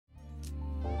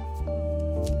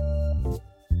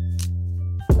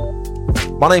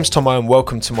My name's Tommo and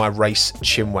welcome to my race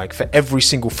Chinwag. For every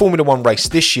single Formula 1 race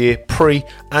this year, pre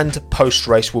and post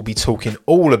race, we'll be talking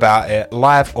all about it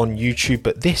live on YouTube,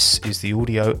 but this is the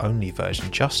audio only version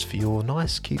just for your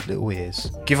nice cute little ears.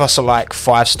 Give us a like,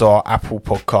 5-star Apple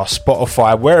Podcast,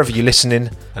 Spotify, wherever you're listening,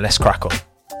 and let's crack on.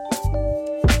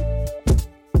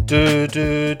 Do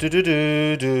do do do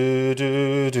do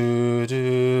do do do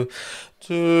do.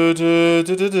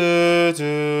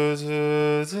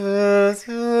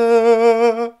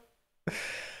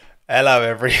 Hello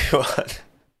everyone.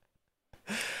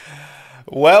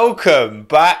 Welcome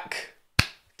back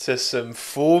to some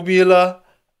Formula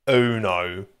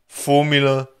Uno.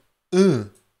 Formula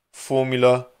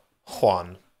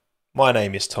One. My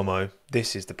name is Tommo.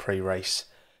 This is the pre-race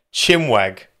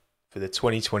Chinwag for the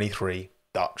 2023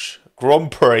 Dutch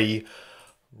Grand Prix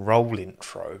roll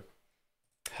intro.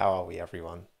 How are we,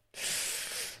 everyone?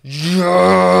 Yes!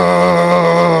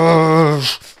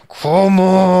 Come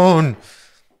on!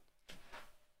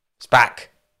 It's back.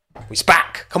 He's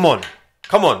back. Come on.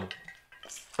 Come on.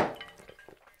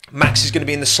 Max is going to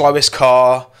be in the slowest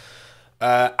car.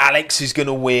 Alex is going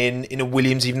to win in a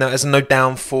Williams, even though there's no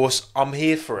downforce. I'm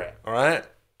here for it, all right?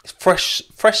 It's fresh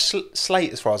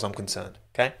slate as far as I'm concerned,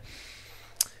 okay?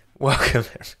 Welcome,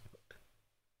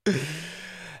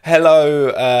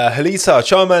 hello, Halita,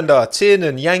 Charmander, Tin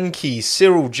and Yankee,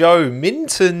 Cyril, Joe,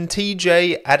 Minton,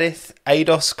 TJ, Adith,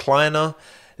 Ados, Kleiner.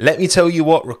 Let me tell you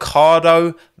what,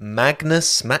 Ricardo,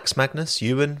 Magnus, Max Magnus,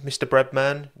 Ewan, Mr.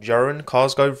 Breadman, Joran,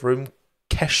 Carsgrove, Vroom,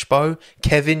 Keshbo,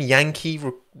 Kevin, Yankee,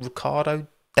 Ricardo,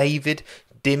 David,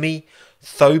 Dimmy,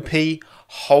 Thopi,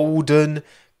 Holden,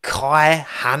 Kai,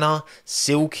 Hannah,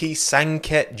 Silky,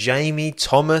 Sanket, Jamie,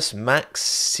 Thomas, Max,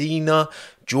 Cena,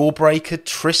 Jawbreaker,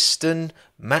 Tristan,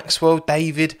 Maxwell,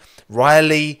 David,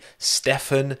 Riley,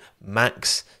 Stefan,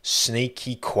 Max,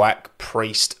 Sneaky, Quack,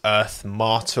 Priest, Earth,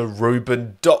 Marta,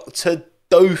 Ruben, Dr.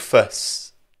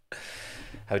 Dofus. How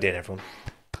are we doing, everyone?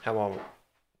 How are we?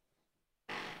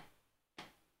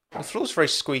 The floor's very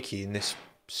squeaky in this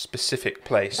specific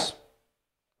place.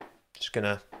 Just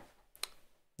gonna...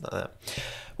 like that.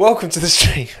 Welcome to the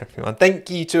stream, everyone. Thank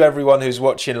you to everyone who's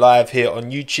watching live here on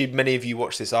YouTube. Many of you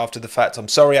watch this after the fact. I'm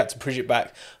sorry I had to push it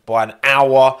back by an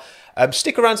hour.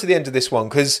 Stick around to the end of this one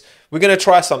because we're going to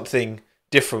try something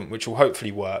different, which will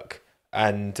hopefully work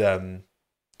and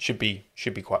should be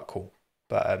quite cool.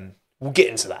 But we'll get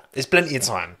into that. There's plenty of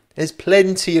time. There's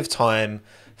plenty of time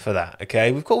for that.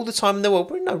 Okay, we've got all the time in the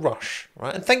world. We're in no rush,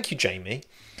 right? And thank you, Jamie,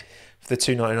 for the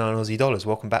 $2.99 Aussie dollars.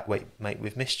 Welcome back, mate.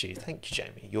 We've missed you. Thank you,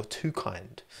 Jamie. You're too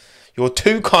kind. You're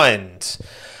too kind.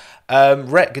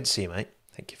 Rhett, good to see you, mate.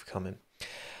 Thank you for coming.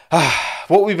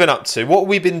 What we've been up to? What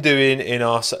we've been doing in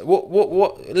our...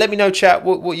 What? Let me know, chat.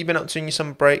 What you've been up to in your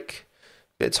summer break?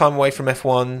 Bit of time away from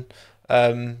F1.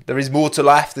 There is more to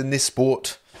life than this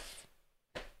sport.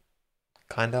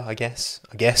 Kinda, I guess.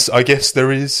 I guess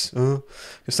there is.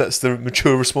 Because that's the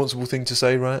mature, responsible thing to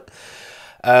say, right?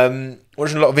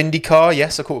 Watching a lot of IndyCar.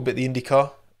 Yes, I caught a bit of the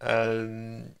IndyCar.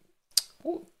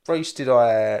 What race did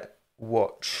I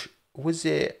watch? Was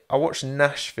it... I watched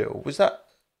Nashville. Was that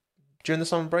during the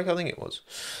summer break? I think it was.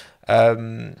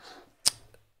 Well,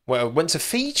 I went to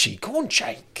Fiji. Go on,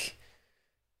 Jake.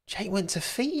 Jake went to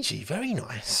Fiji. Very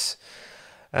nice.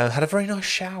 Had a very nice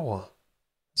shower.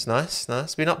 It's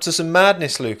nice. Been up to some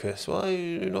madness, Lucas. Well,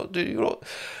 you're not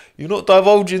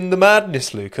divulging the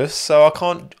madness, Lucas. So I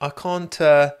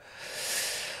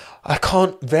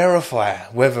can't verify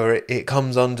whether it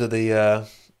comes under the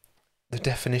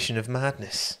definition of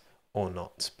madness or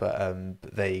not.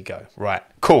 But there you go. Right,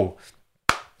 cool.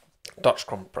 Dutch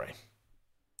Grand Prix.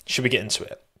 Should we get into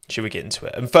it?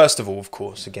 And first of all, of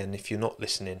course, again, if you're not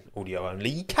listening audio only,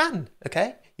 you can,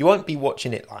 okay? You won't be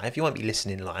watching it live. You won't be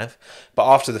listening live. But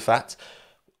after the fact,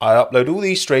 I upload all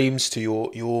these streams to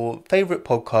your favourite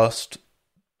podcast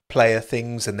player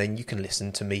things, and then you can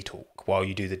listen to me talk while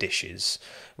you do the dishes,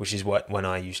 which is when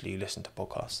I usually listen to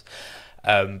podcasts.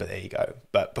 But there you go.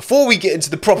 But before we get into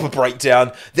the proper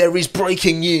breakdown, there is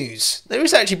breaking news. There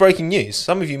is actually breaking news.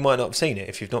 Some of you might not have seen it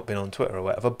if you've not been on Twitter or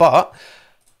whatever, but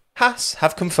Haas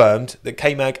have confirmed that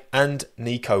K-Mag and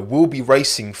Nico will be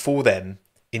racing for them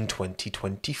in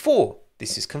 2024.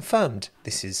 This is confirmed.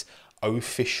 This is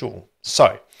official.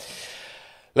 So,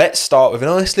 let's start with a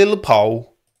nice little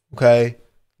poll. Okay,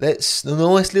 a nice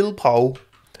little poll.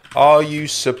 Are you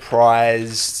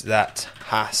surprised that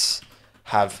Haas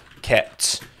have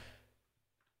kept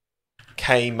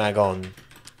K-Mag on?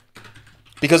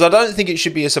 Because I don't think it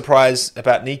should be a surprise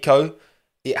about Nico.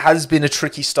 It has been a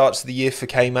tricky start to the year for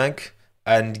K-Mag,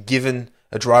 and given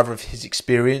a driver of his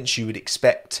experience, you would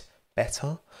expect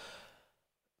better.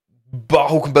 But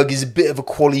Hulkenberg is a bit of a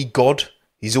quali god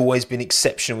He's always been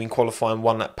exceptional in qualifying,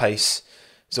 one lap pace.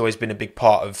 It's always been a big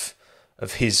part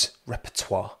of his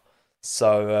repertoire.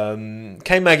 So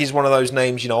K-Mag is one of those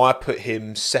names, I put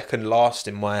him second last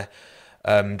in my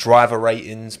driver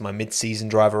ratings, my mid-season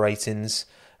driver ratings,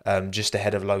 just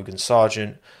ahead of Logan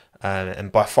Sargent.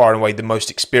 And by far and away the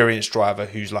most experienced driver,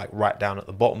 who's like right down at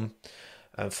the bottom.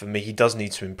 For me, he does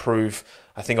need to improve.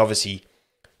 I think obviously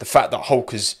the fact that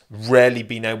Hulk has rarely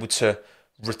been able to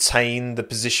retain the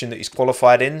position that he's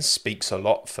qualified in speaks a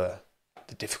lot for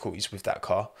the difficulties with that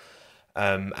car.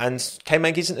 And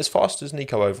K-Mag isn't as fast as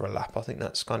Nico over a lap. I think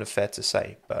that's kind of fair to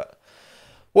say. But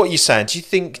what are you saying? Do you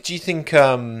think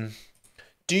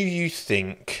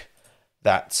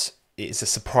that it is a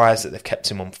surprise that they've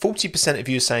kept him on? 40% of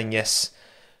you are saying yes,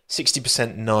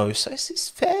 60% no. So it's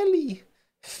fairly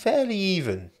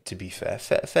even, to be fair.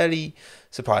 Fairly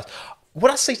surprised.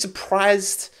 When I say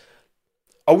surprised,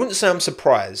 I wouldn't say I'm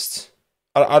surprised.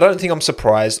 I don't think I'm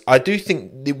surprised. I do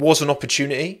think it was an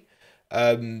opportunity.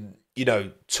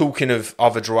 Talking of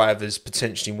other drivers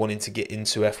potentially wanting to get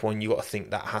into F1, you got to think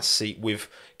that Haas seat with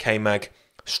K-Mag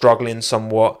struggling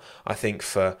somewhat. I think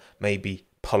for maybe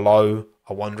Palou,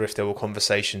 I wonder if there were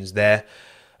conversations there.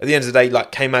 At the end of the day,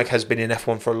 like, K-Mag has been in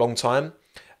F1 for a long time,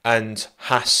 and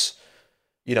Haas,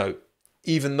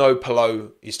 even though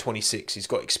Palou is 26, he's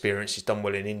got experience, he's done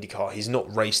well in IndyCar, he's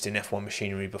not raced in F1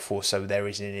 machinery before, so there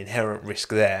is an inherent risk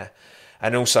there.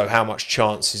 And also, how much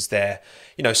chance is there?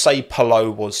 Say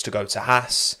Palou was to go to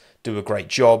Haas, do a great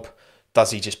job, does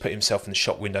he just put himself in the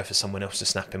shop window for someone else to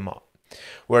snap him up?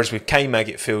 Whereas with K-Mag,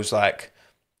 it feels like,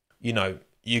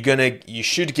 you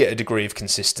should get a degree of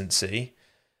consistency.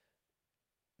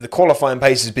 The qualifying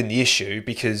pace has been the issue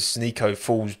because Nico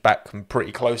falls back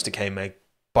pretty close to K-Mag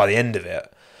by the end of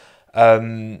it.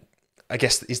 I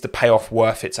guess, is the payoff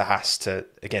worth it to Haas to,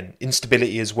 again,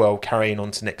 instability as well, carrying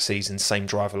on to next season, same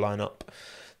driver lineup?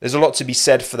 There's a lot to be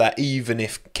said for that, even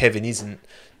if Kevin isn't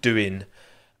doing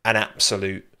an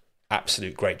absolute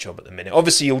great job at the minute.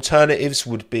 Obviously, alternatives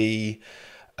would be,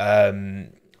 he's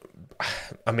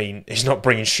not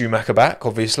bringing Schumacher back,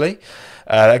 obviously.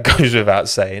 That goes without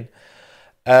saying.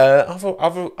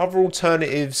 Other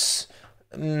alternatives,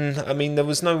 there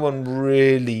was no one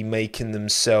really making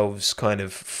themselves kind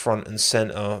of front and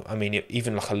centre.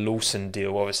 Even like a Lawson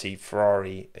deal, obviously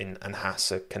Ferrari and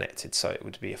Haas are connected, so it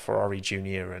would be a Ferrari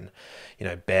Junior and,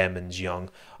 Behrman's young.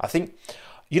 I think,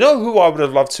 who I would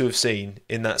have loved to have seen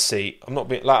in that seat. I'm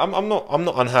not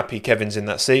unhappy Kevin's in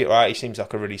that seat, right? He seems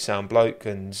like a really sound bloke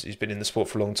and he's been in the sport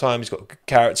for a long time. He's got a good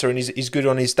character and he's good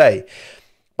on his day.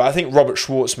 But I think Robert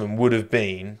Schwartzman would have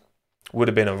been a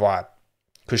vibe.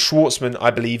 Because Schwartzman,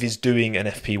 I believe, is doing an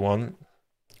FP1.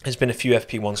 There's been a few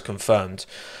FP1s confirmed.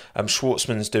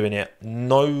 Schwartzman's doing it.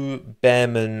 No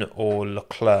Behrman or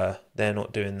Leclerc. They're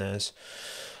not doing theirs.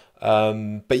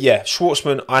 But yeah,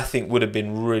 Schwartzman, I think, would have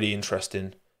been really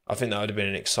interesting. I think that would have been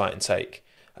an exciting take,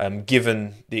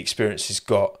 given the experience he's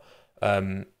got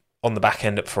on the back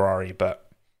end at Ferrari. But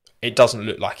it doesn't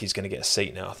look like he's going to get a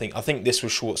seat now. I think this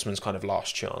was Schwartzman's kind of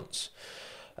last chance,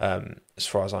 as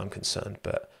far as I'm concerned.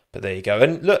 But there you go.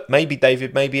 And look,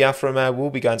 maybe Alfa Romeo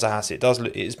will be going to Haas.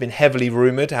 It's been heavily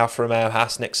rumoured Alfa Romeo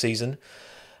Haas next season.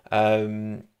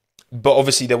 But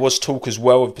obviously there was talk as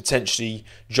well of potentially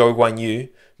Zhou Guanyu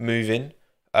moving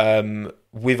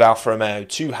with Alfa Romeo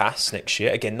to Haas next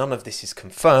year. Again, none of this is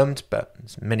confirmed, but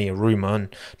there's many a rumour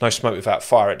and no smoke without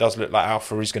fire. It does look like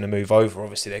Alfa is going to move over.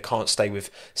 Obviously they can't stay with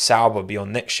Sauber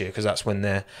beyond next year because that's when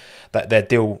their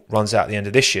deal runs out at the end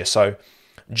of this year. So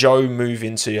Joe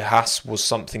moving to Haas was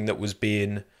something that was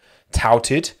being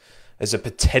touted as a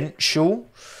potential.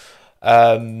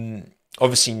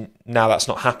 Obviously, now that's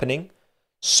not happening.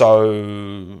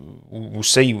 So we'll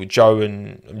see with Joe.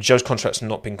 And Joe's contract's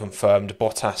not been confirmed.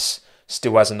 Bottas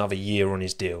still has another year on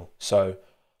his deal. So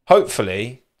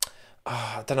hopefully,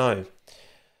 I don't know.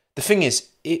 The thing is,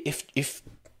 if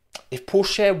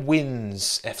Porsche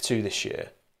wins F2 this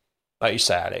year, like you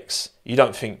say, Alex, you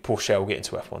don't think Porsche will get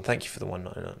into F1. Thank you for the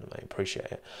 199, mate.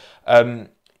 Appreciate it.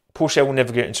 Porsche will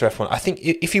never get into F1. I think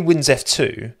if he wins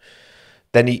F2,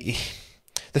 then the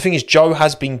thing is, Joe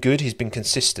has been good. He's been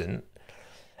consistent.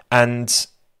 And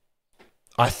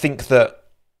I think that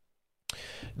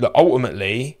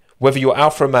ultimately, whether you're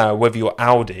Alfa Romeo, whether you're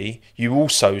Audi, you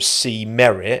also see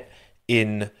merit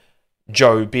in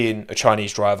Joe being a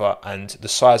Chinese driver and the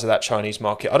size of that Chinese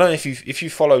market. I don't know if you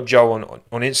follow Joe on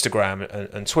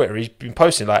Instagram and Twitter. He's been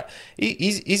posting like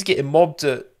he's getting mobbed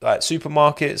at like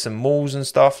supermarkets and malls and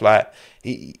stuff. Like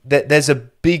there's a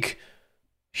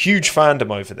huge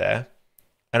fandom over there,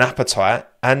 an appetite,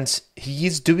 and he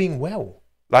is doing well.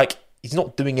 Like he's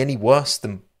not doing any worse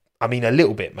than I mean, a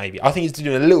little bit maybe. I think he's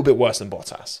doing a little bit worse than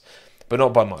Bottas, but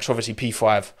not by much. Obviously,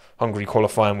 P5 Hungary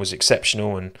qualifying was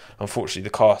exceptional, and unfortunately, the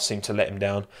car seemed to let him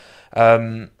down.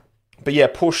 But yeah,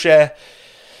 Porsche,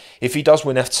 if he does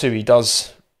win F2, he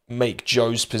does make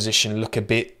Joe's position look a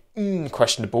bit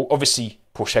questionable. Obviously,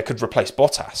 Porsche could replace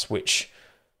Bottas, which,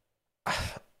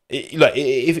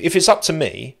 if it's up to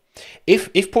me,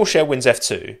 if Porsche wins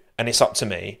F2 and it's up to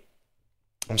me,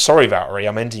 I'm sorry, Valtteri,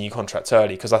 I'm ending your contract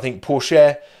early, because I think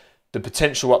Porsche, the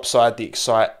potential upside, the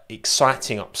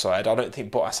exciting upside, I don't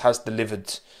think Bottas has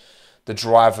delivered the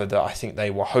driver that I think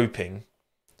they were hoping.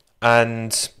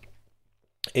 And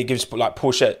it gives, like,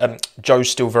 Porsche, Joe's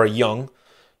still very young.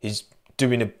 He's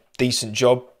doing a decent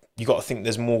job. You got to think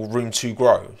there's more room to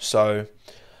grow. So,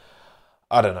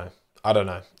 I don't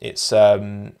know. It's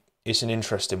an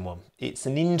interesting one.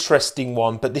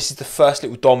 But this is the first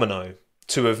little domino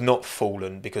to have not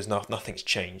fallen, because nothing's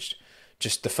changed.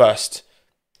 Just the first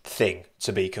thing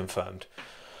to be confirmed.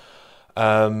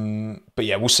 But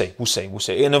yeah, we'll see.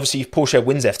 And obviously, if Porsche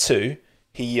wins F2,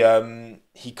 he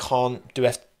can't do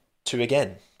F2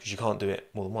 again, because you can't do it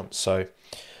more than once. So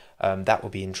that will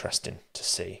be interesting to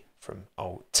see from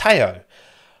old Teo.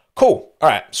 Cool. All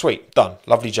right, sweet, done.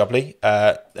 Lovely jubbly.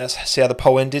 Let's see how the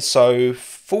poll ended. So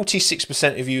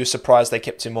 46% of you are surprised they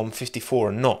kept him on, 54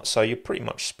 and not. So you're pretty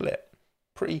much split.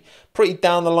 Pretty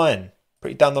down the line.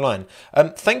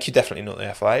 Thank you, definitely not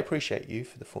the FIA. Appreciate you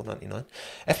for the $4.99.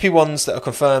 FP1s that are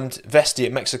confirmed: Vesti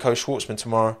at Mexico, Schwartzman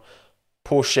tomorrow.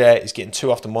 Porsche is getting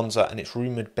 2 after Monza, and it's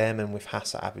rumoured Behrman with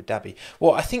Haas at Abu Dhabi.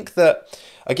 Well, I think that,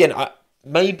 again,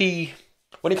 maybe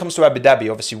when it comes to Abu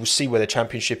Dhabi, obviously we'll see where the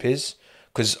championship is,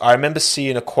 because I remember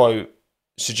seeing a quote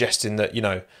suggesting that,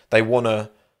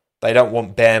 they don't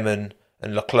want Behrman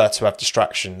and Leclerc to have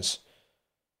distractions.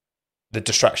 The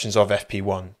distractions of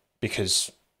FP1,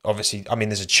 because obviously, I mean,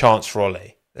 there's a chance for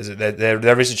Ollie.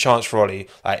 There is a chance for Ollie.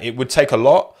 Like, it would take a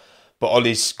lot, but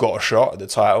Ollie's got a shot at the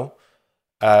title.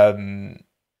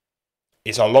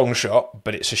 It's a long shot,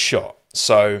 but it's a shot.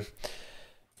 So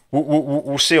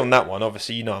we'll see on that one.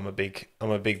 Obviously, I'm a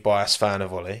big bias fan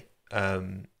of Ollie.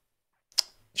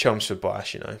 Chelmsford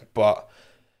bias, but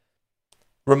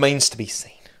remains to be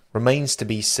seen. Remains to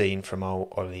be seen from old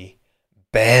Ollie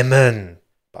Behrman.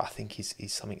 But I think he's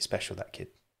something special, that kid.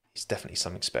 He's definitely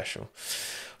something special.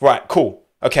 Right, cool.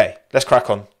 Okay, let's crack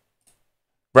on.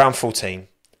 Round 14.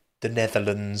 The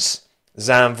Netherlands.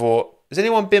 Zandvoort. Has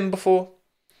anyone been before?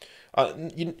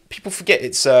 People forget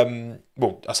it's... I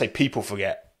say people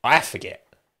forget. I forget.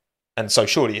 And so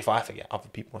surely if I forget, other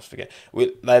people must forget.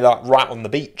 They're like right on the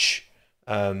beach.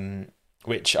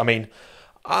 Which, I mean...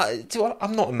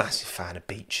 I'm not a massive fan of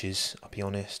beaches, I'll be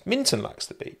honest. Minton likes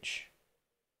the beach.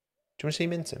 Do you want to see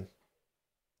Minton?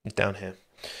 He's down here.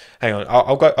 Hang on,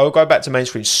 I'll go back to main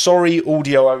screen. Sorry,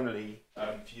 audio only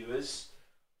viewers,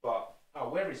 but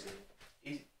where is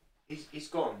he? He's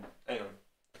gone. Hang on.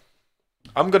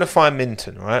 I'm gonna find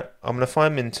Minton, right? I'm gonna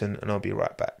find Minton, and I'll be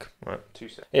right back. Right, 2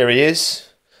 seconds. Here he is.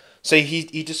 So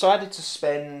he decided to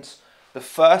spend the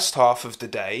first half of the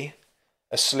day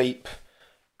asleep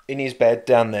in his bed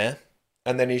down there,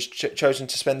 and then he's chosen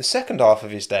to spend the second half of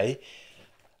his day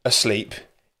asleep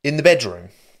in the bedroom.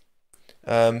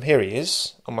 Here he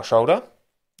is on my shoulder.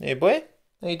 Hey boy,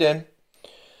 how you doing?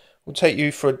 We'll take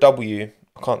you for a W.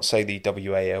 I can't say the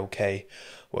WALK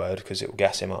word because it will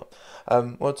gas him up.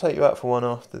 We'll take you out for one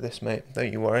after this, mate.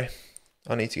 Don't you worry.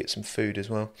 I need to get some food as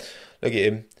well. Look at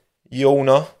him.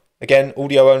 Yawner. Again,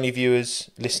 audio only viewers,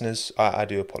 listeners, I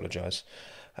do apologise.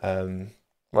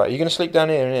 Right, are you going to sleep down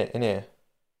here, in here?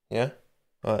 Yeah?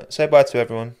 Alright, say bye to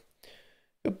everyone.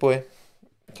 Good boy.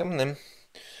 Come on then.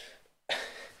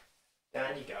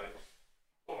 Down you go.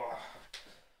 Oh.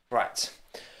 Right.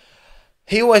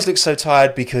 He always looks so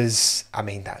tired because, I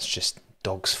mean, that's just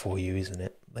dogs for you, isn't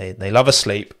it? They love a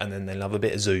sleep and then they love a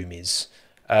bit of zoomies.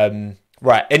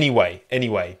 Right,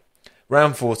 anyway.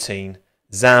 Round 14,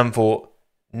 Zandvoort,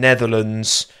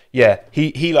 Netherlands. Yeah,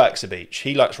 he likes a beach.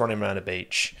 He likes running around a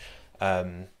beach.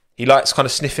 He likes kind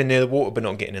of sniffing near the water but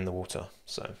not getting in the water.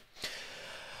 So,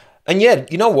 and yeah,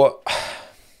 you know what?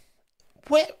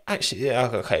 Where actually? Yeah,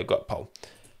 okay, I've got a poll.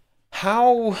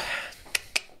 How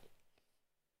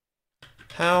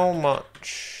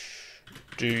much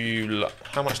do you like?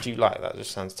 How much do you like that?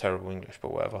 Just sounds terrible English,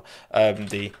 but whatever.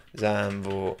 The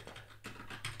Zandvoort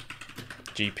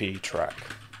GP track.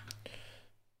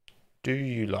 Do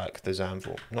you like the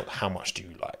Zandvoort? Not how much do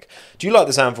you like? Do you like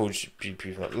the Zandvoort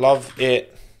GP? Love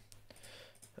it.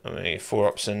 I mean, 4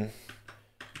 option.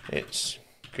 It's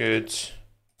good.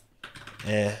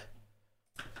 Yeah.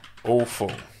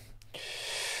 Awful.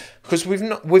 Because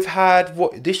we've had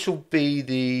what this will be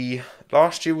the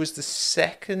last year was the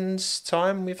second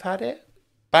time we've had it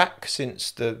back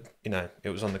since it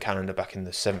was on the calendar back in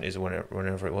the 70s or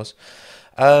whenever it was.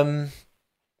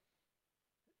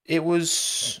 It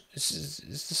was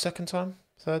it's the second time,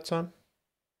 third time.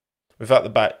 Without the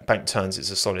bank turns,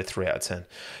 it's a solid 3 out of 10.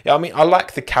 Yeah, I mean, I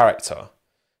like the character.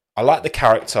 I love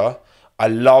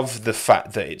the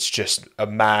fact that it's just a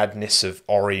madness of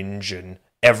orange and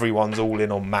everyone's all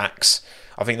in on Max.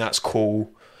 I think that's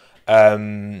cool.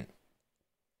 I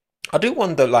do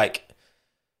wonder, like,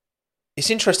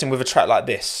 it's interesting with a track like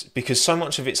this because so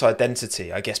much of its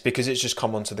identity, I guess, because it's just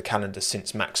come onto the calendar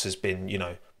since Max has been,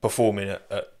 performing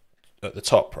at the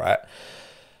top, right?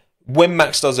 When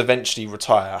Max does eventually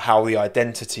retire, how the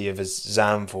identity of a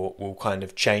Zandvoort will kind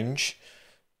of change.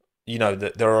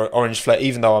 That there are orange flares,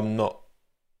 even though I'm not,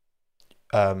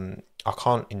 I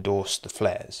can't endorse the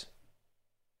flares,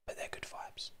 but they're good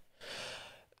vibes.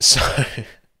 So,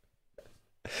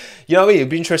 what I mean? It'd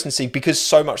be interesting to see because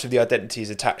so much of the identity is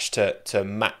attached to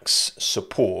Max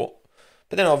support.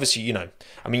 But then obviously,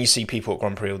 you see people at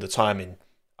Grand Prix all the time in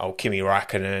Kimi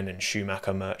Räikkönen and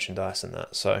Schumacher merchandise and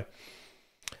that. So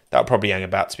that'll probably hang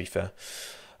about, to be fair.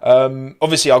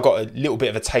 Obviously, I got a little bit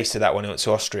of a taste of that when I went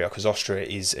to Austria because Austria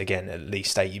is, again, at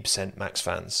least 80% Max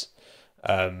fans.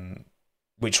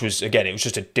 Which was, again, it was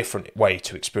just a different way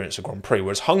to experience a Grand Prix.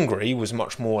 Whereas Hungary was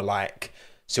much more like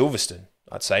Silverstone,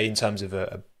 I'd say, in terms of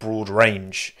a broad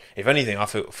range. If anything, I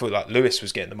feel like Lewis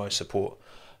was getting the most support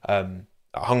at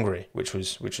Hungary, which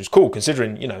was cool,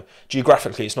 considering,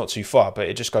 geographically it's not too far, but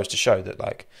it just goes to show that,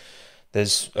 like,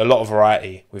 there's a lot of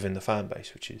variety within the fan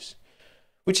base, which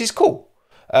is cool.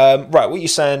 Right, what you're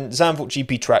saying, Zandvoort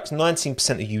GP tracks, 19%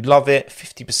 of you love it,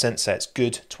 50% say it's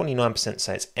good, 29%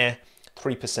 say it's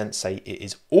 3% say it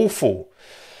is awful.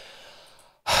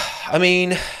 I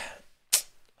mean,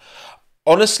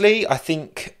 honestly, I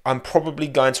think I'm probably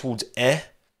going towards I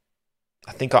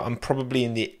think I'm probably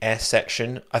in the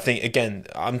section. I think, again,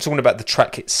 I'm talking about the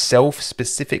track itself,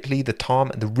 specifically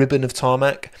the ribbon of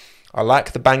tarmac. I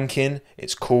like the banking,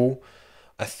 it's cool.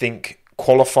 I think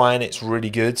qualifying, it's really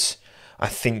good. I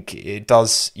think it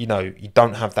does, you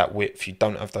don't have that width, you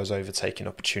don't have those overtaking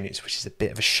opportunities, which is a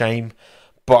bit of a shame.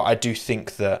 But I do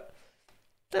think that,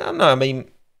 I don't know, I mean,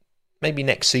 maybe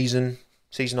next season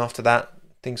after that,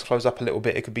 things close up a little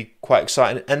bit, it could be quite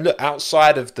exciting. And look,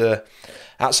 outside of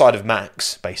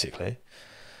Max, basically,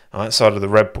 outside of the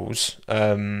Red Bulls,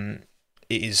 it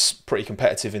is pretty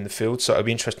competitive in the field. So it'll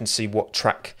be interesting to see what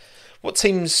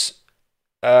teams'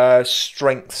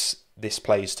 strengths this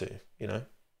plays to,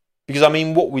 Because, I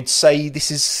mean, what we'd say this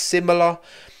is similar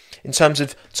in terms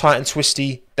of tight and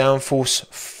twisty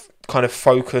downforce kind of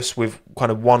focus with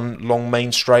kind of one long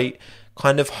main straight,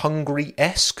 kind of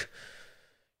Hungary-esque.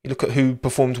 You look at who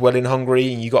performed well in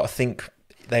Hungary and you got to think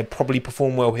they probably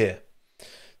perform well here.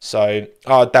 So,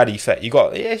 Daddy Fett,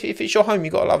 if it's your home,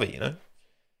 you got to love it,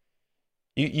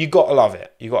 You got to love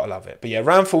it. You got to love it. But yeah,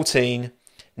 round 14,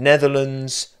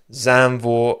 Netherlands,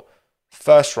 Zandvoort,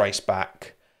 first race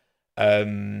back.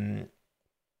 And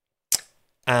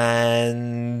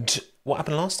what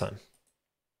happened last time?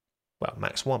 Well,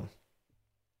 Max won.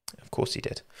 Of course he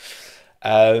did.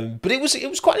 But it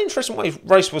was quite an interesting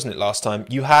race, wasn't it, last time?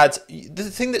 You had... The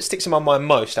thing that sticks in my mind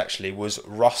most, actually, was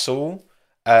Russell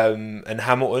and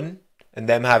Hamilton, and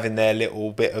them having their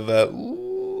little bit of a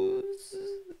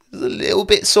little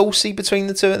bit saucy between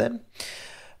the two of them.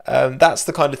 That's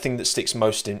the kind of thing that sticks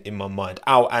most in my mind.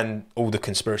 And all the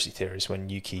conspiracy theories when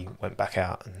Yuki went back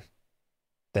out and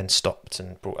then stopped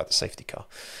and brought out the safety car.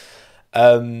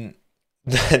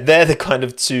 They're the kind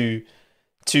of two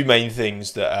main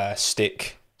things that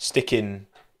stick in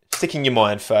your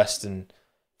mind first and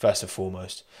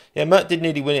foremost. Yeah, Mert did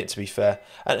nearly win it, to be fair.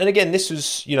 And again, this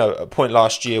was a point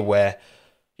last year where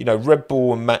Red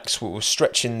Bull and Max were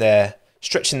stretching their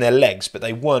legs, but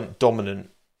they weren't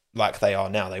dominant like they are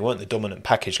now. They weren't the dominant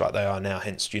package like they are now.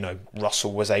 Hence,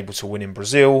 Russell was able to win in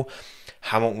Brazil.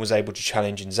 Hamilton was able to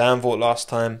challenge in Zandvoort last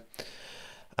time.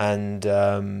 And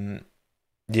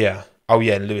yeah. Oh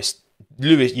yeah, Lewis.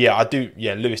 Yeah, I do.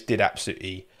 Yeah, Lewis did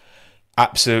absolutely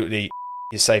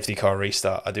his safety car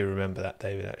restart. I do remember that,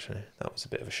 David. Actually, that was a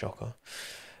bit of a shocker.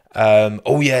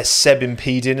 Oh yeah, Seb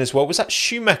impeding as well. Was that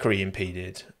Schumacher he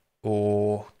impeded,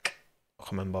 or I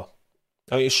can't remember?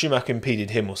 Oh, it was Schumacher impeded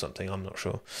him or something. I'm not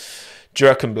sure. Do you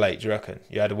reckon, Blake? Do you reckon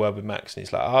you had a word with Max and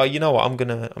he's like, "Oh, you know what? I'm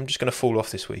just gonna fall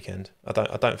off this weekend. I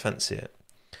don't fancy it."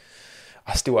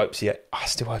 I still hope he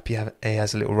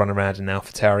has a little run around in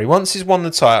AlphaTauri. Once he's won the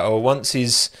title, once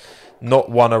he's not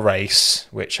won a race,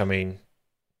 which, I mean,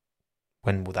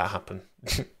 when will that happen?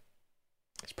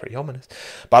 It's It's pretty ominous.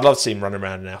 But I'd love to see him running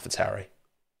around in AlphaTauri.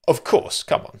 Of course,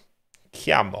 come on.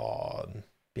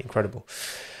 Be incredible.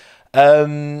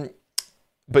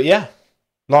 But yeah,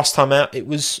 last time out, it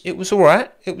was all right.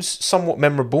 It was somewhat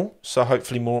memorable, so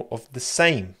hopefully more of the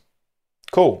same.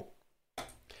 Cool.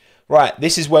 Right,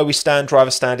 this is where we stand,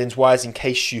 driver standings wise. In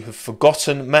case you have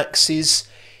forgotten, Max he's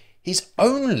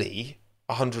only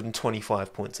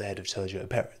 125 points ahead of Sergio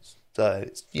Perez. So,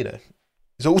 it's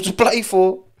all to play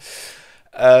for.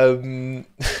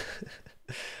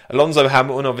 Alonso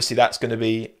Hamilton, obviously that's going to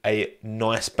be a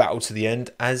nice battle to the end,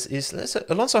 as is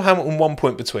Alonso Hamilton 1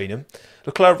 point between them.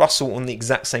 Leclerc Russell on the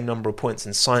exact same number of points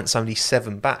and Sainz only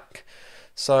 7 back.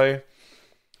 So,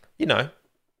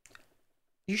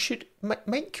 you should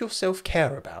make yourself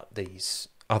care about these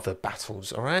other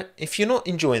battles, all right? If you're not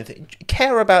enjoying things,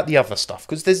 care about the other stuff,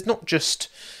 because there's not just,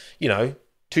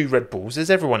 2 Red Bulls, there's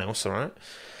everyone else, all right?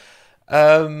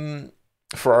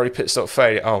 Ferrari pit stop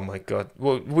failure. Oh my God.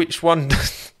 Well, which one?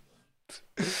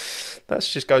 That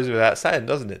just goes without saying,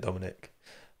 doesn't it, Dominic?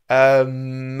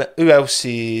 Who else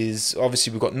is...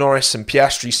 Obviously, we've got Norris and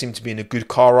Piastri seem to be in a good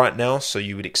car right now, so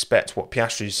you would expect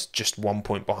Piastri's just 1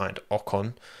 point behind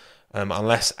Ocon,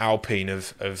 unless Alpine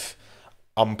have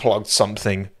unplugged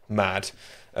something mad,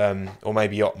 or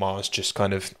maybe Otmar's just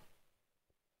kind of,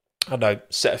 I don't know,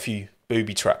 set a few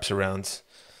booby traps around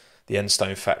the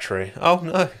Enstone factory. Oh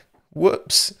no,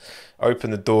 whoops.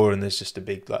 Open the door and there's just a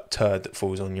big turd that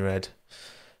falls on your head.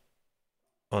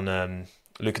 On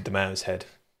Luca De Mao's head.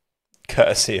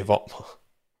 Courtesy of Otmar.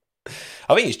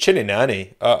 I think he's chilling now, isn't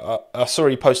he? I saw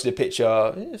he posted a picture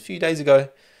a few days ago.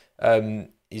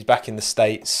 He's back in the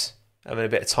States, having a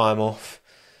bit of time off.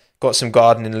 Got some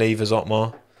gardening leave as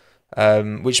Otmar,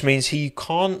 which means he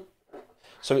can't...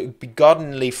 So it would be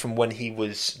gardening leave from when he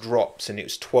was dropped, and it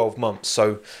was 12 months.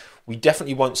 So we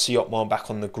definitely won't see Otmar back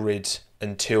on the grid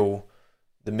until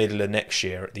the middle of next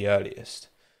year at the earliest.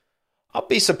 I'd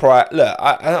be surprised. Look,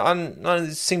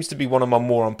 it seems to be one of my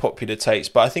more unpopular takes,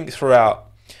 but I think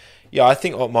throughout, I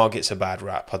think Otmar gets a bad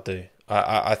rap. I do.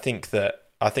 I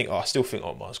still think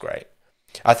Otmar's great.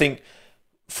 I think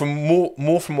from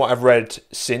more from what I've read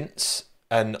since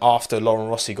and after Laurent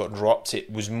Rossi got dropped,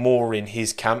 it was more in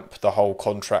his camp, the whole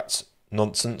contract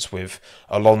nonsense with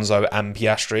Alonso and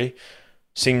Piastri.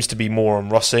 Seems to be more on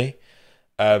Rossi.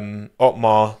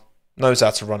 Otmar knows how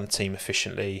to run a team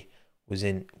efficiently.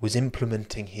 Was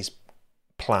implementing his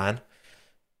plan,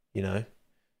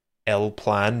 L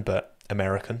plan, but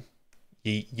American,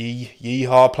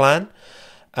 yeehaw plan,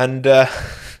 and God,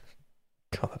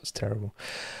 that was terrible.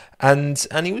 And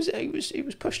he was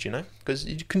pushed, because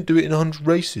you couldn't do it in 100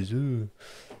 races. Ooh.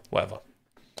 Whatever.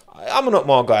 I'm an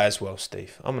Otmar guy as well,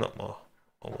 Steve. I'm an Otmar.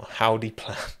 Howdy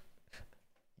plan,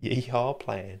 yeehaw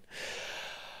plan.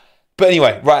 But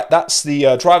anyway, right, that's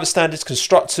the driver standards,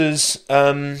 constructors.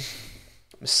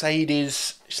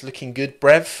 Mercedes, it's looking good,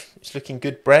 Brev. It's looking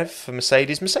good, Brev, for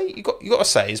Mercedes. Mercedes, you got to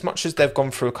say, as much as they've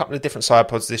gone through a couple of different side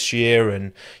pods this year,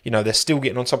 and they're still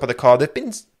getting on top of the car, they've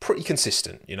been pretty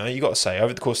consistent. You got to say,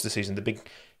 over the course of the season, they've been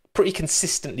pretty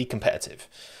consistently competitive.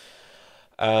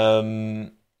 As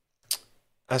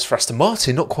for Aston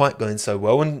Martin, not quite going so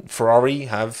well, and Ferrari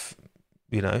have,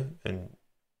 and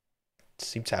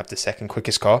seem to have the second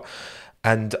quickest car,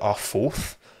 and are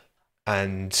fourth,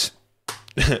 and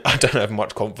I don't have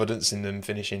much confidence in them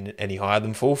finishing any higher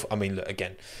than fourth. I mean, look,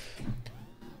 again,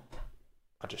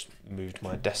 I just moved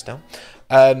my desk down.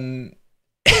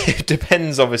 It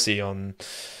depends, obviously, on...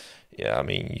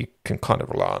 you can kind of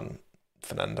rely on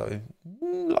Fernando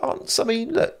Lance. I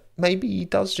mean, look, maybe he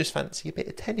does just fancy a bit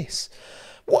of tennis.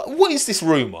 What is this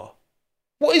rumour?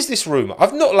 What is this rumour?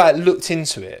 I've not, looked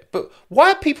into it, but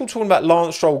why are people talking about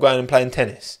Lance Stroll going and playing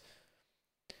tennis?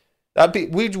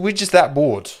 We're just that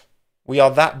bored. We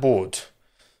are that bored.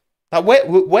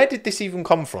 Where did this even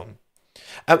come from?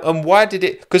 And why did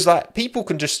it... Because,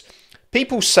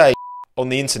 people say on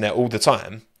the internet all the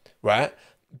time, right?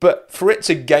 But for it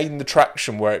to gain the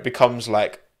traction where it becomes,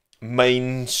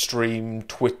 mainstream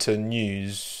Twitter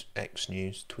news... X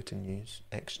News, Twitter News,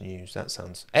 X News. That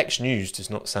sounds... X News does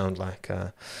not sound like...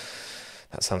 that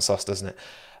sounds sus, doesn't it?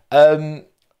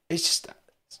 It's just...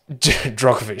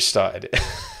 Drogovic started it.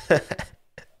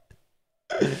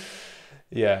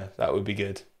 Yeah, that would be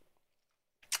good.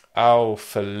 Oh,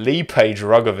 Felipe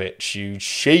Drugovich, you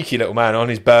cheeky little man, on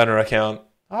his burner account.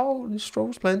 Oh,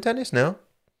 Stroll's playing tennis now.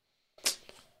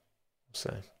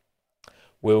 So,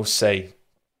 we'll see.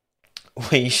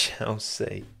 We shall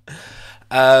see.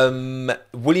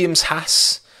 Williams,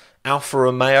 Haas, Alfa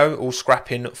Romeo, all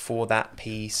scrapping for that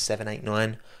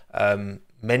P789.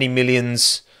 Many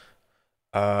millions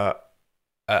on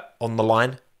the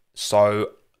line. So,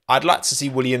 I'd like to see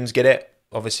Williams get it.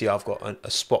 Obviously, I've got a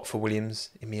spot for Williams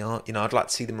in my heart. I'd like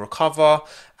to see them recover.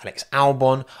 Alex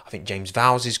Albon. I think James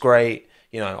Vowles is great.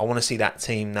 I want to see that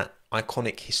team, that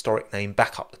iconic, historic name,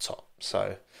 back up the top.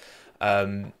 So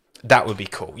that would be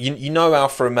cool.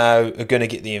 Alfa Romeo are going to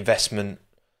get the investment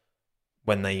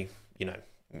when they,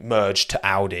 merge to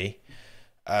Audi.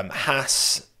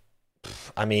 Haas,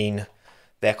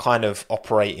 they're kind of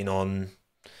operating on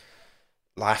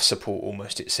life support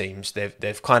almost, it seems.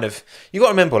 They've kind of... You got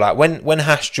to remember, like, when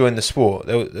Haas joined the sport,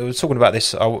 they were talking about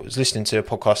this. I was listening to a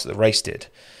podcast that the race did,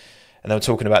 and they were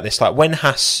talking about this. Like, when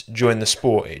Haas joined the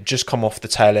sport, it just come off the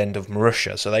tail end of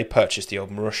Marussia, so they purchased the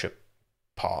old Marussia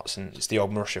parts, and it's the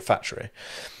old Marussia factory.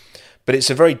 But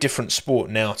it's a very different sport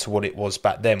now to what it was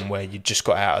back then, where you just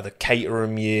got out of the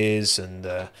Caterham years and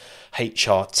the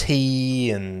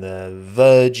HRT and the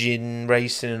Virgin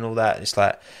racing and all that. It's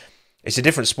like, it's a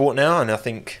different sport now, and I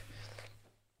think,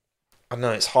 I don't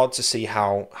know, it's hard to see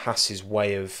how Haas's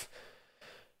way of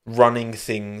running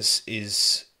things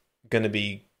is going to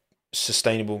be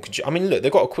sustainable. Look,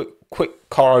 they've got a quick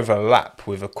car over a lap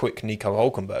with a quick Nico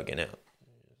Hülkenberg in it.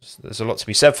 There's a lot to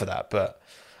be said for that, but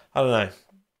I don't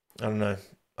know.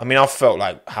 I've felt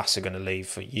like Haas are going to leave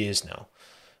for years now,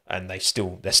 and they're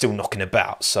still knocking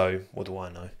about. So what do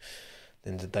I know? At the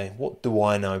end of the day, what do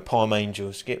I know? Palm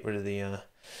Angels, get rid of the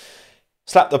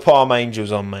slap the Palm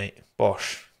Angels on, mate.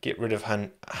 Bosh, get rid of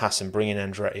Haas and bring in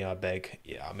Andretti, I beg.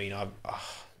 Yeah,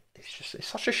 it's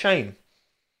such a shame.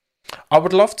 I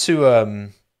would love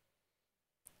to.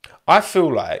 I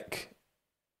feel like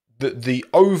the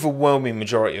overwhelming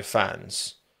majority of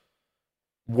fans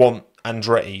want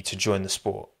Andretti to join the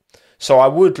sport. So I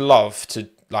would love to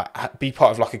be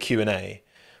part of like a Q&A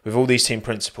with all these team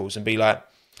principals and be like,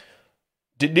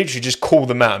 literally just call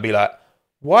them out and be like,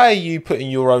 why are you putting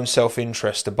your own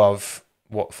self-interest above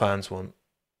what fans want?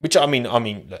 Which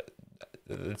look,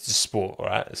 it's a sport,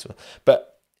 right?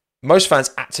 But most fans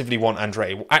actively want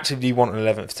Andretti, actively want an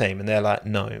 11th team, and they're like,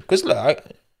 no. Because look,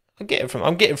 I'm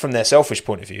getting from their selfish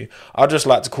point of view. I'd just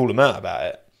like to call them out about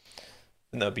it.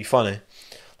 And that would be funny.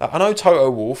 I know,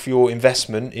 Toto Wolff, your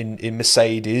investment in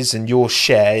Mercedes and your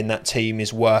share in that team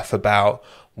is worth about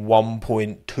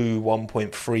 1.2,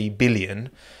 1.3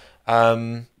 billion.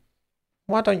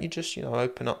 Why don't you just,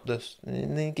 open up this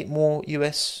and then get more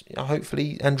US?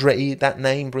 Hopefully, Andretti, that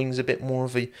name brings a bit more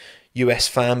of a US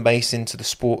fan base into the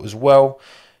sport as well.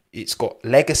 It's got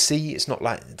legacy. It's not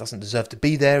like it doesn't deserve to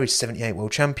be there. He's 78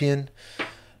 world champion.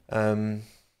 All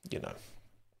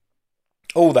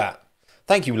that.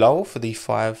 Thank you, Lowell, for the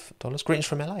 $5. Greetings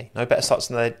from LA. No better starts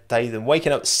in the day than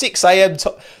waking up at 6 a.m.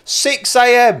 6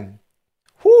 a.m.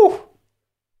 Whew.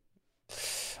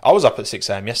 I was up at 6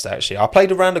 a.m. yesterday, actually. I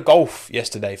played a round of golf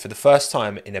yesterday for the first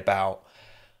time in about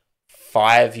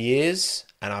 5 years,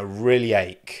 and I really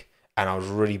ache, and I was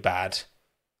really bad.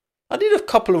 I did a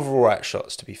couple of alright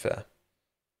shots, to be fair.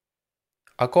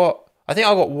 I think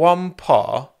I got one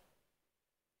par,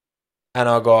 and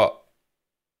I got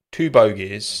 2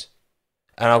 bogeys,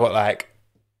 and I got like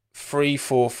 3,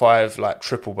 4, 5 like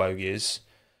triple bogeys,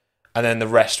 and then the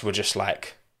rest were just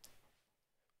like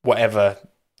whatever.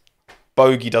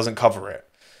 Bogey doesn't cover it.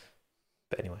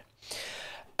 But anyway,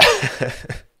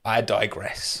 I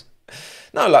digress.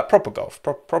 No, like proper golf,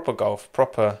 proper golf,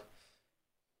 proper.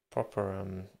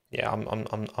 Yeah,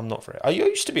 I'm not for it. I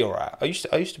used to be alright. I used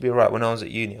to be alright when I was at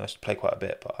uni. I used to play quite a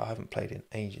bit, but I haven't played in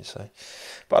ages. So,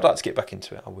 but I'd like to get back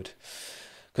into it. I would,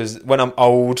 because when I'm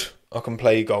old, I can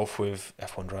play golf with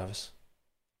F1 drivers.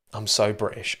 I'm so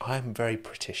British. I am very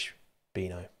British,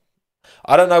 Beano.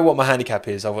 I don't know what my handicap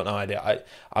is. I've got no idea.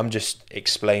 I'm just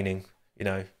explaining,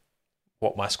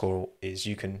 what my score is.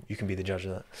 You can be the judge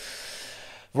of that.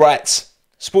 Right.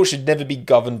 Sport should never be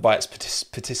governed by its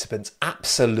participants.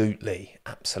 Absolutely.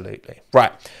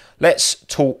 Right. Let's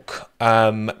talk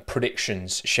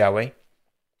predictions, shall we?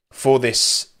 For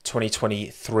this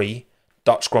 2023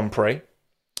 Dutch Grand Prix.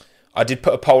 I did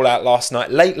put a poll out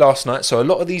late last night, so a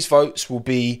lot of these votes will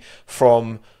be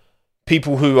from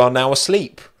people who are now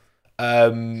asleep.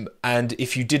 And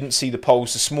if you didn't see the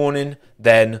polls this morning,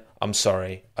 then I'm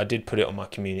sorry. I did put it on my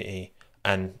community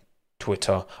and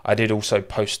Twitter. I did also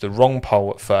post the wrong poll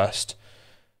at first,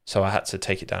 so I had to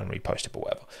take it down and repost it, but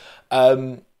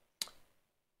whatever.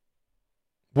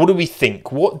 What do we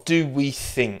think?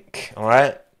 All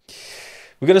right.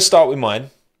 We're going to start with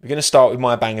mine. We're going to start with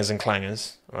my bangers and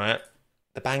clangers. All right.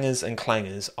 The bangers and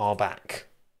clangers are back.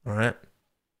 All right.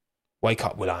 Wake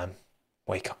up, Will.i.am.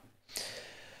 Wake up.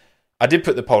 I did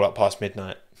put the poll up past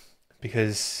midnight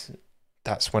because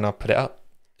that's when I put it up.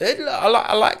 I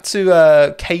like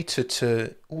to cater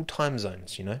to all time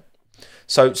zones,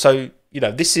 So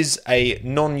this is a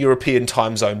non-European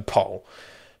time zone poll.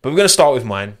 But we're going to start with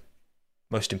mine.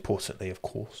 Most importantly, of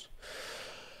course.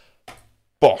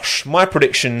 Bosh. My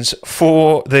predictions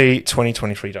for the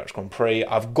 2023 Dutch Grand Prix.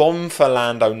 I've gone for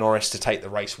Lando Norris to take the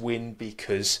race win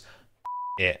because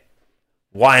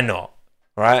why not?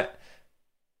 Right?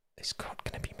 It's going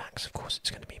to be Max, of course. It's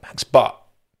going to be Max. But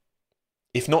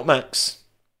if not Max,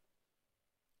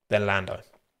 then Lando.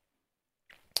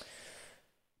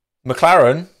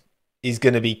 McLaren is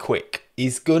going to be quick.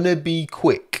 He's going to be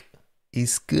quick.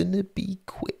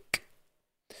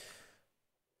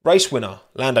 Race winner,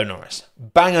 Lando Norris.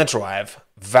 Banger drive,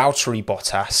 Valtteri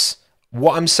Bottas.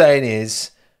 What I'm saying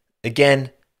is,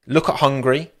 again, look at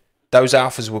Hungary. Those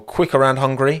Alphas were quick around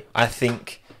Hungary. I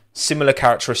think similar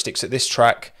characteristics at this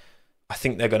track. I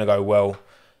think they're going to go well.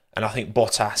 And I think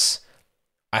Bottas,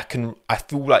 I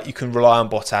feel like you can rely on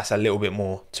Bottas a little bit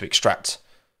more to extract.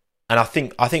 And I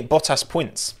think Bottas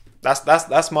points.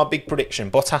 That's my big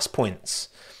prediction. Bottas points.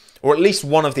 Or at least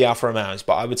one of the Alfa Romeos,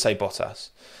 but I would say Bottas.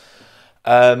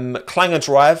 Clanger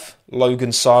drive,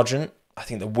 Logan Sargent. I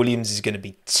think that Williams is going to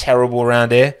be terrible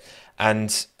around here.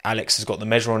 And Alex has got the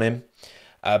measure on him.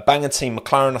 Banger team,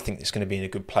 McLaren, I think it's going to be in a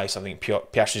good place. I think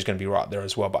Piastri is going to be right there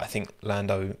as well. But I think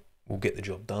Lando will get the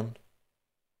job done.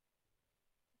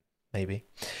 Maybe.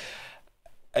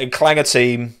 And Clanger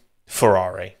team,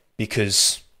 Ferrari.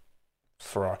 Because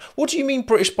Ferrari. What do you mean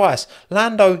British bias?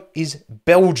 Lando is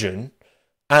Belgian.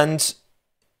 And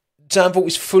Zandvoort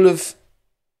is full of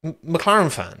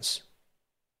McLaren fans.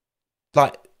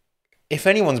 Like, if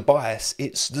anyone's biased,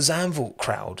 it's the Zandvoort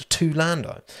crowd to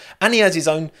Lando. And he has his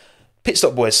own Pit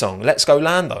Stop Boys song, Let's Go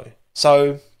Lando.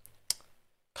 So,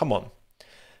 come on.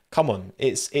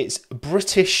 It's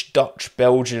British, Dutch,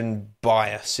 Belgian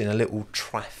bias in a little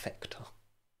trifecta.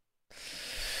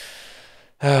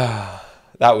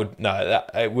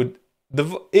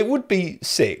 It would be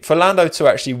sick for Lando to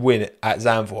actually win at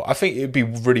Zandvoort. I think it would be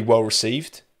really well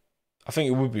received.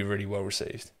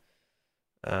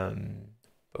 But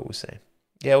we'll see.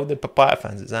 Yeah, all the papaya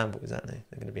fans at Zandvoort, exactly.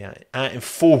 They're going to be out in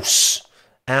force.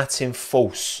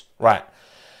 Right.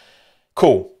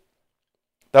 Cool.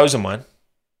 Those are mine.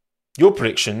 Your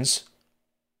predictions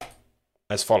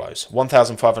as follows.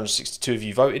 1,562 of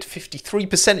you voted.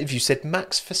 53% of you said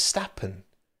Max Verstappen.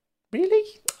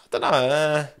 Really? I don't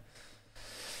know.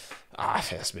 I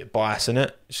think that's a bit biased, isn't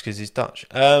it? Just because he's Dutch.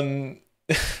 12%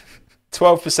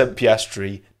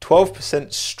 Piastri,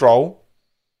 12% Stroll.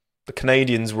 The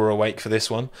Canadians were awake for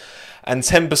this one. And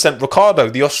 10% Ricciardo.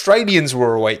 The Australians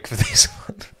were awake for this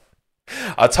one.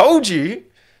 I told you,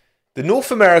 the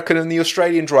North American and the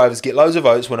Australian drivers get loads of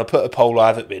votes when I put a poll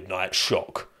live at midnight.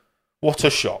 Shock. What a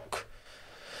shock.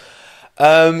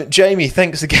 Jamie,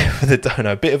 thanks again for the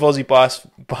dono. Bit of Aussie bias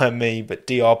by me, but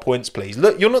DR points, please.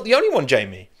 Look, you're not the only one,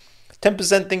 Jamie.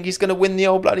 10% think he's going to win the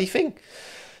old bloody thing.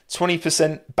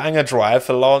 20% banger drive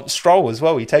for Lance Stroll as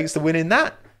well. He takes the win in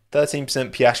that. 13%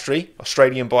 Piastri,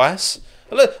 Australian bias.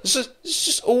 But look,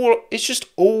 it's just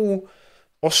all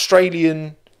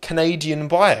Australian, Canadian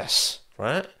bias,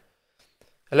 right?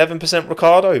 11%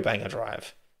 Ricciardo, banger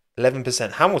drive.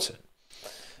 11% Hamilton.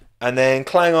 And then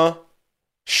Clanger,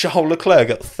 Charles Leclerc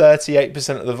got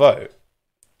 38% of the vote.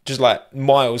 Just like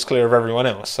miles clear of everyone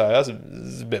else. So that's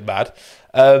a bit bad.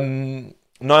 9%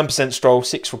 Stroll,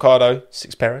 6% Ricciardo,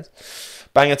 6% Perez.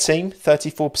 Banger team,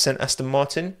 34% Aston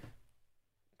Martin.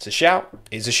 It's a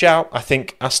shout. I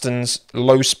think Aston's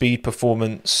low speed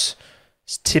performance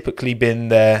has typically been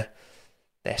their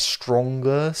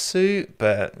stronger suit,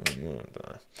 but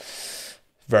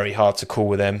very hard to call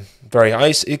with them. Very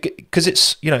high because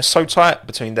it's so tight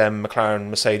between them, McLaren,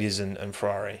 Mercedes, and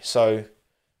Ferrari. So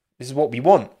this is what we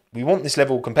want. We want this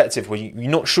level of competitive where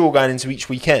you're not sure going into each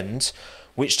weekend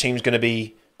which team's going to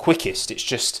be quickest. It's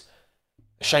just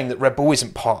a shame that Red Bull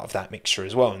isn't part of that mixture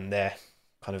as well, and they're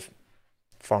kind of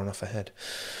far enough ahead.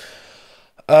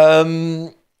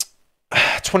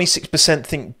 26%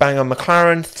 think banger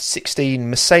McLaren, 16%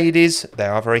 Mercedes. They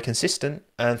are very consistent,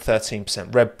 and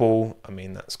 13% Red Bull. I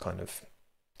mean, that's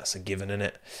a given, isn't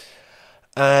it?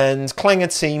 And Clanger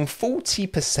team,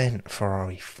 40%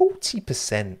 Ferrari,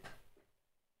 40%.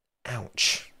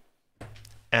 Ouch.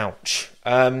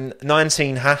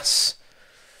 19 Haas.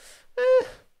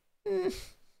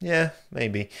 Yeah,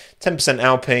 maybe. 10%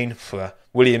 Alpine.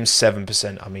 Williams,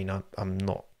 7%. I mean, I'm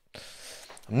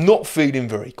not feeling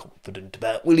very confident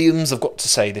about Williams, I've got to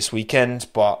say, this weekend,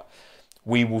 but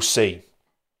we will see.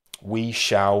 We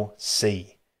shall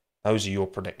see. Those are your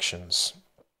predictions.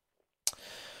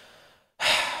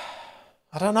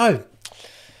 I don't know.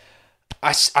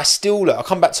 I still look. I'll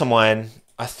come back to mine.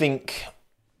 I think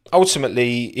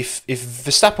ultimately, if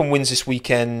Verstappen wins this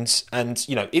weekend, and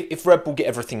if Red Bull get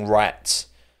everything right,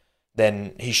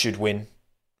 then he should win.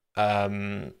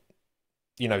 Zandvoort,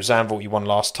 he won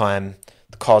last time.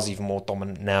 The car's even more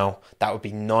dominant now. That would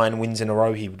be 9 wins in a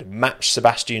row. He would match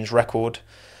Sebastian's record.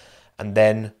 And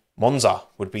then Monza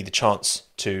would be the chance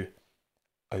to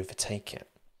overtake it.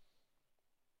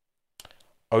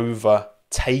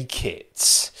 Overtake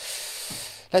it.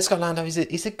 Let's Go Lando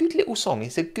is a good little song.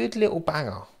 It's a good little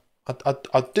banger.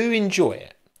 I do enjoy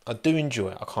it. I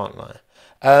can't lie.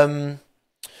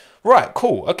 Right,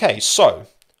 cool. Okay, so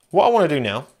what I want to do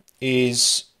now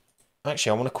is...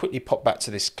 Actually, I want to quickly pop back to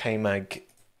this K-Mag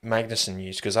Magnussen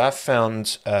news because I have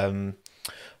found an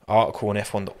article on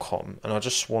F1.com and I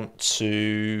just want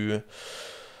to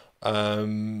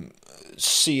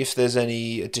see if there's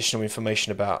any additional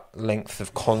information about length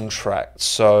of contract.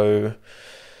 So,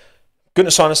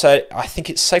 goodness I say, I think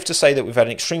it's safe to say that we've had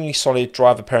an extremely solid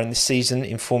driver pairing this season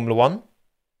in Formula One.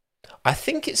 I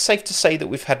think it's safe to say that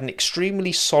we've had an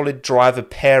extremely solid driver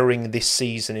pairing this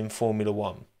season in Formula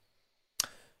One.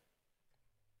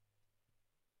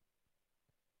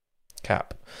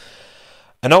 Cap.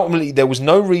 And ultimately, there was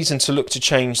no reason to look to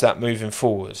change that moving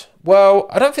forward. Well,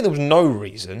 I don't think there was no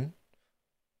reason,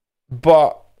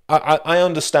 but I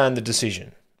understand the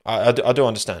decision. I do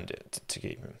understand it to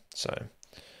keep him. So,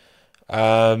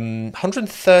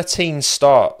 113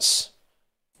 starts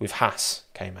with Haas,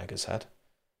 K-Mag has had.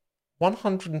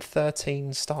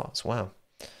 113 starts, wow.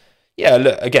 Yeah,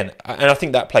 look, again, and I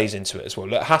think that plays into it as well.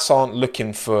 Look, Haas aren't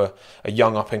looking for a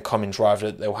young up-and-coming driver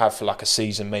that they'll have for like a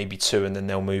season, maybe 2, and then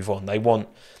they'll move on. They want,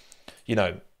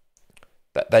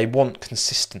 they want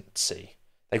consistency.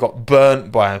 They got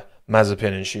burnt by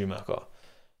Mazepin and Schumacher.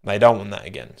 They don't want that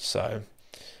again. So,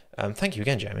 thank you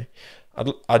again, Jamie.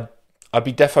 I'd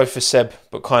be defo for Seb,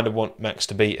 but kind of want Max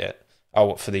to beat it.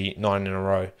 For the 9 in a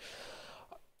row.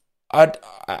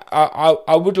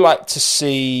 I would like to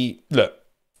see... Look,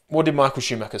 what did Michael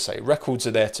Schumacher say? Records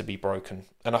are there to be broken.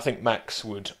 And I think Max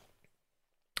would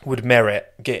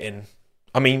merit getting...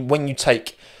 I mean, when you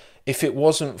take... If it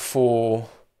wasn't for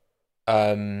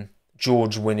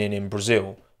George winning in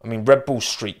Brazil, I mean, Red Bull's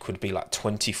streak would be like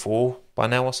 24 by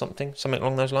now or something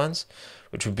along those lines,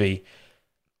 which would be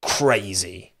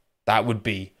crazy. That would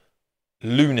be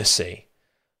lunacy.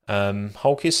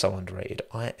 Hulk is so underrated.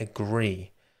 I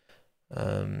agree.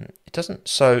 It doesn't.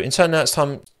 So in turn, now it's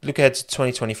time. Look ahead to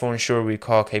 2024. Ensure we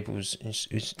car cables.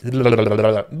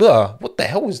 What the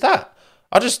hell was that?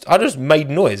 I just made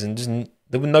noise and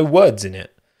there were no words in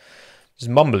it. Just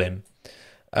mumbling.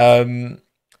 I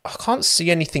can't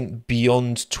see anything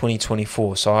beyond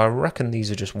 2024. So I reckon these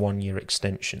are just 1-year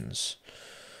extensions.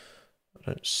 I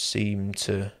don't seem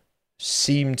to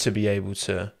be able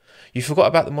to. You forgot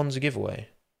about the Monza giveaway.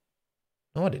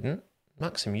 No, I didn't.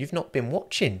 Maxim, you've not been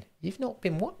watching. You've not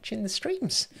been watching the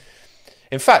streams.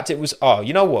 In fact, it was... Oh,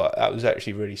 you know what? That was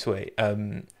actually really sweet.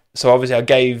 So obviously I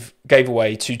gave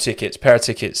away 2 tickets, pair of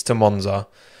tickets to Monza.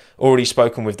 Already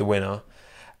spoken with the winner.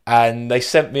 And they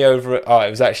sent me over... Oh, it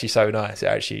was actually so nice.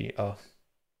 It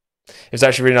was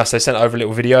actually really nice. They sent over a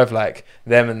little video of like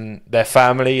them and their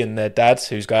family and their dad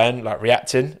who's going, like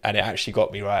reacting. And it actually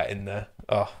got me right in there.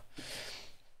 Oh,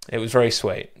 it was very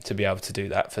sweet to be able to do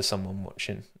that for someone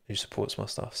watching who supports my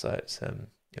stuff. So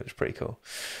it was pretty cool.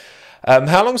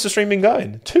 How long's the stream been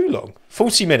going? Too long.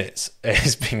 40 minutes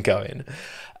it's been going.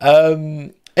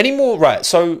 Any more? Right.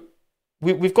 So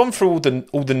we've gone through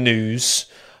all the news.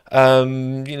 A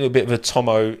bit of a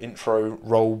Tommo intro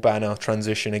roll banner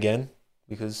transition again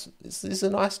because it's a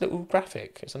nice little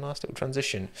graphic. It's a nice little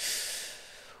transition.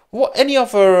 What? Any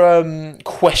other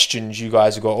questions you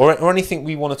guys have got, or anything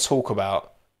we want to talk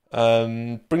about?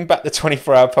 Bring back the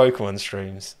 24-hour Pokemon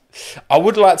streams. I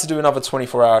would like to do another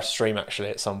 24-hour stream actually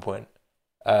at some point.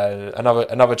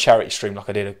 Another charity stream like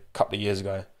I did a couple of years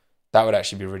ago. That would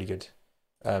actually be really good.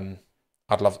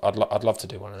 I'd love to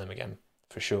do one of them again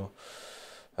for sure.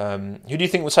 Who do you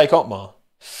think would take Otmar?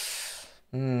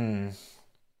 Who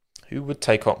would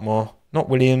take Otmar? Not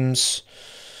Williams.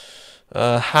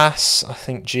 Haas. I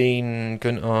think Gene,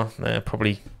 Gunter. They're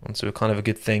probably onto a kind of a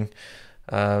good thing.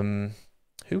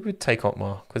 Who would take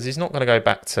Otmar? Because he's not going to go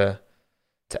back to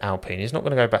Alpine. He's not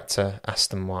going to go back to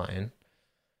Aston Martin.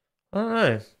 I don't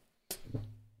know.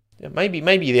 Yeah,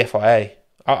 maybe the FIA.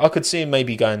 I could see him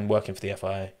maybe going working for the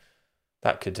FIA.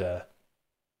 That could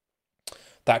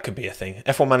be a thing.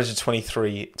 F1 Manager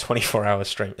 24-hour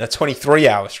stream. A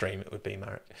 23-hour stream it would be,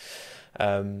 Marek.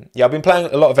 I've been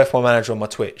playing a lot of F1 Manager on my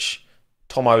Twitch.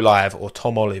 Tommo Live or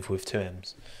Tom Olive with 2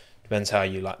 M's. Depends how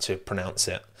you like to pronounce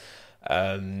it.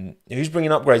 Who's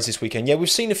bringing upgrades this weekend? Yeah, we've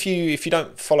seen a few. If you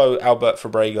don't follow Albert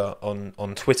Fabrega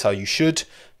on Twitter, you should,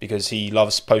 because he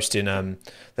loves posting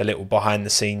the little behind the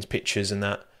scenes pictures and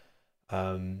that.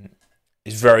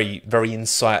 It's very, very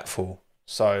insightful.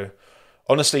 So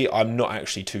honestly, I'm not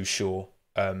actually too sure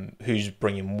who's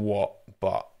bringing what,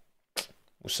 but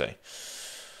we'll see.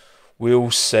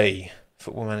 We'll see.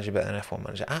 Football Manager better than F1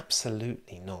 Manager?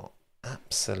 Absolutely not.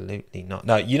 Absolutely not.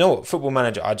 No, you know what? Football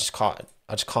Manager, I just can't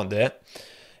do it.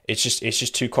 It's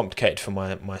just too complicated for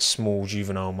my small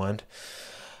juvenile mind.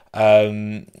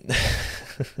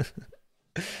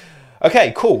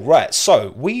 Okay, cool. Right,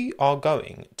 so we are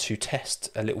going to test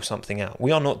a little something out.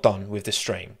 We are not done with this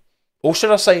stream. Or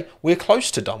should I say, we're close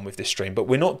to done with this stream, but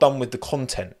we're not done with the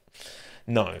content.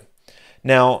 No.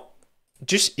 Now,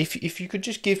 just if you could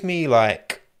just give me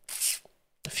like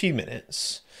a few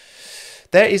minutes.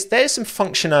 There's some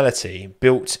functionality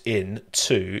built in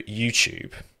to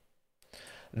YouTube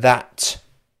that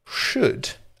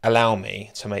should allow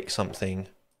me to make something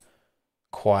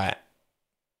quite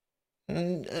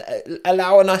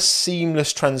allow a nice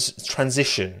seamless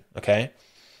transition, okay,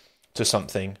 to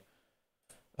something.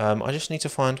 I just need to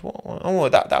find what. Oh,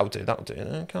 that'll do.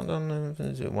 Countdown.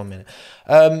 1 minute.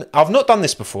 I've not done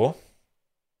this before.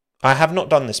 I have not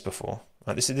done this before.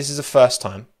 Right, this is the first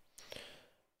time.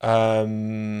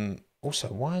 Also,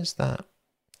 why is that?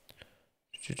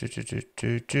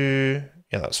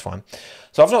 Yeah, that's fine.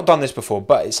 So I've not done this before,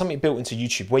 but it's something built into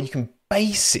YouTube where you can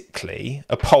basically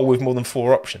a poll with more than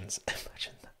 4 options.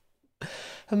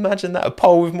 Imagine that, a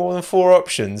poll with more than 4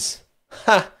 options.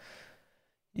 Ha!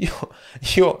 Are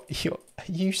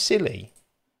you silly?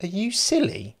 Are you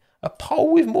silly? A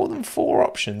poll with more than 4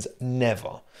 options?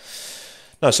 Never.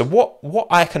 No, so what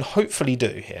I can hopefully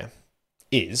do here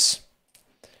is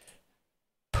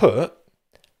put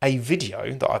a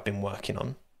video that I've been working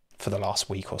on for the last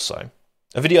week or so.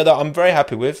 A video that I'm very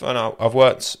happy with, and I've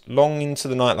worked long into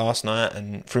the night last night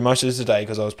and through most of the day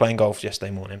because I was playing golf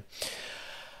yesterday morning.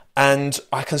 And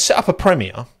I can set up a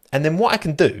Premiere, and then what I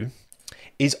can do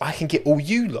is I can get all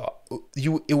you lot, it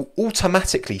will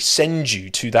automatically send you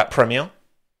to that Premiere.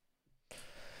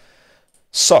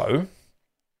 So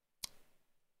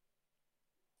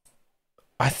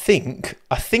I think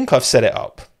I've set it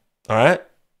up. All right,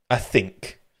 I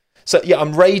think. So yeah,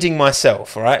 I'm raiding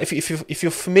myself. All right, if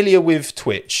you're familiar with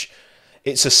Twitch,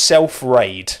 it's a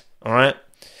self-raid. All right,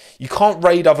 you can't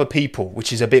raid other people,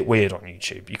 which is a bit weird on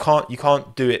YouTube. You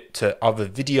can't do it to other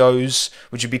videos,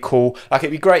 which would be cool. Like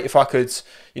it'd be great if I could,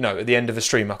 at the end of a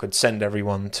stream, I could send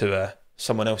everyone to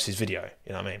someone else's video.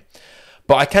 You know what I mean?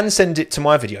 But I can send it to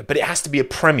my video, but it has to be a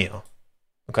Premiere.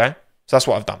 Okay, so that's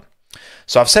what I've done.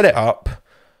 So I've set it up.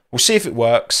 We'll see if it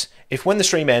works. If when the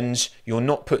stream ends, you're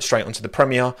not put straight onto the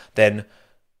Premiere, then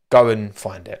go and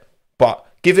find it. But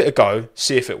give it a go,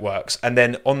 see if it works. And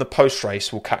then on the post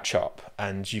race, we'll catch up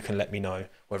and you can let me know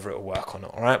whether it'll work or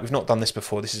not. All right. We've not done this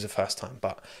before. This is the first time.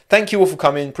 But thank you all for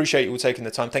coming. Appreciate you all taking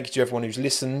the time. Thank you to everyone who's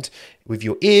listened with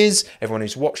your ears, everyone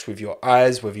who's watched with your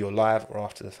eyes, whether you're live or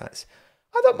after the fact.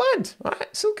 I don't mind. All right,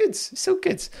 it's all good. It's all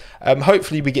good.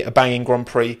 Hopefully we get a banging Grand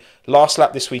Prix. Last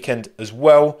lap this weekend as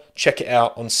well. Check it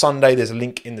out on Sunday. There's a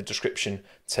link in the description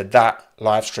to that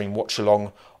live stream watch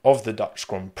along of the Dutch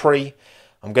Grand Prix.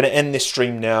 I'm going to end this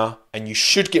stream now and you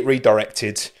should get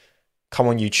redirected. Come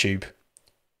on YouTube.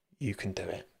 You can do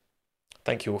it.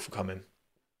 Thank you all for coming.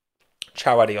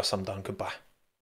 Ciao, adios, I'm done. Goodbye.